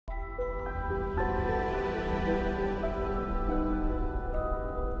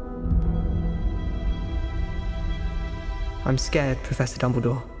I'm scared, Professor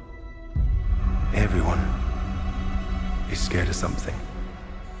Dumbledore. Everyone is scared of something.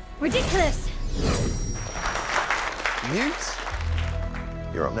 Ridiculous! Newt,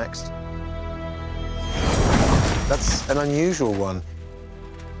 you're up next. That's an unusual one.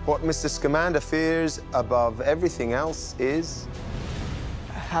 What Mr. Scamander fears above everything else is...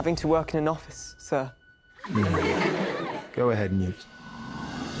 Having to work in an office, sir. Go ahead, Newt.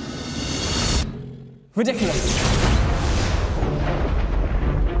 Ridiculous!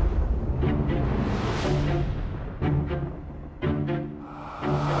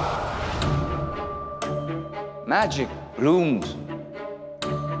 Magic blooms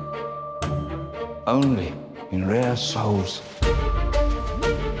only in rare souls.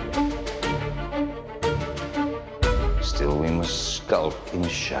 Still, we must skulk in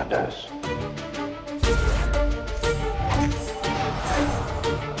shadows.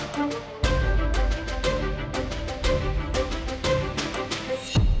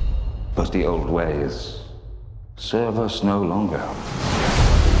 But the old ways serve us no longer.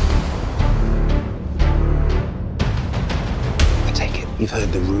 You've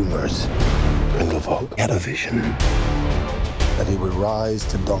heard the rumors. Grindelwald had a vision that he would rise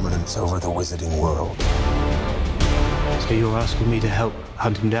to dominance over the wizarding world. So you're asking me to help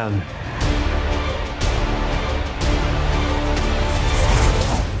hunt him down?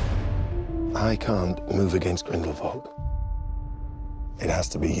 I can't move against Grindelwald. It has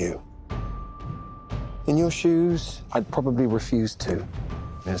to be you. In your shoes, I'd probably refuse to.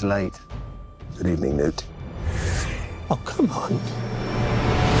 It's late. Good evening, Newt. Oh, come on.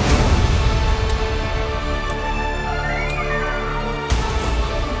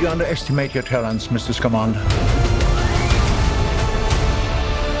 You underestimate your talents, Mr. Scamander.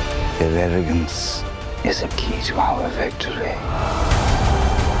 Their arrogance is a key to our victory.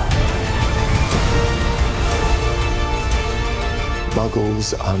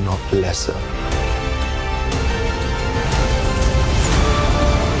 Muggles are not lesser.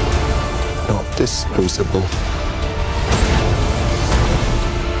 Not disposable.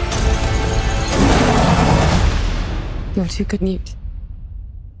 You're too good, Newt.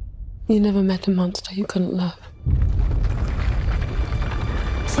 You never met a monster you couldn't love.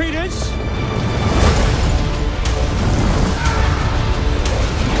 Credence!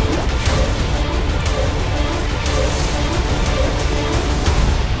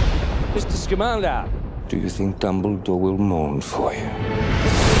 Mr. Scamander! Do you think Dumbledore will mourn for you?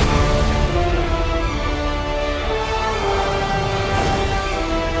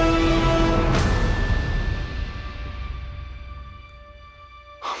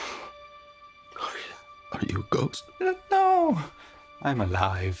 Are you a ghost? No, I'm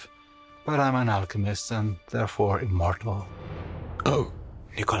alive. But I'm an alchemist and therefore immortal. Oh.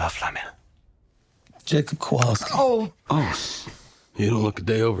 Nicolas Flamel. Jacob Kowalski. Oh! Oh, you don't look a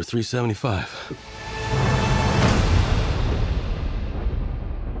day over 375.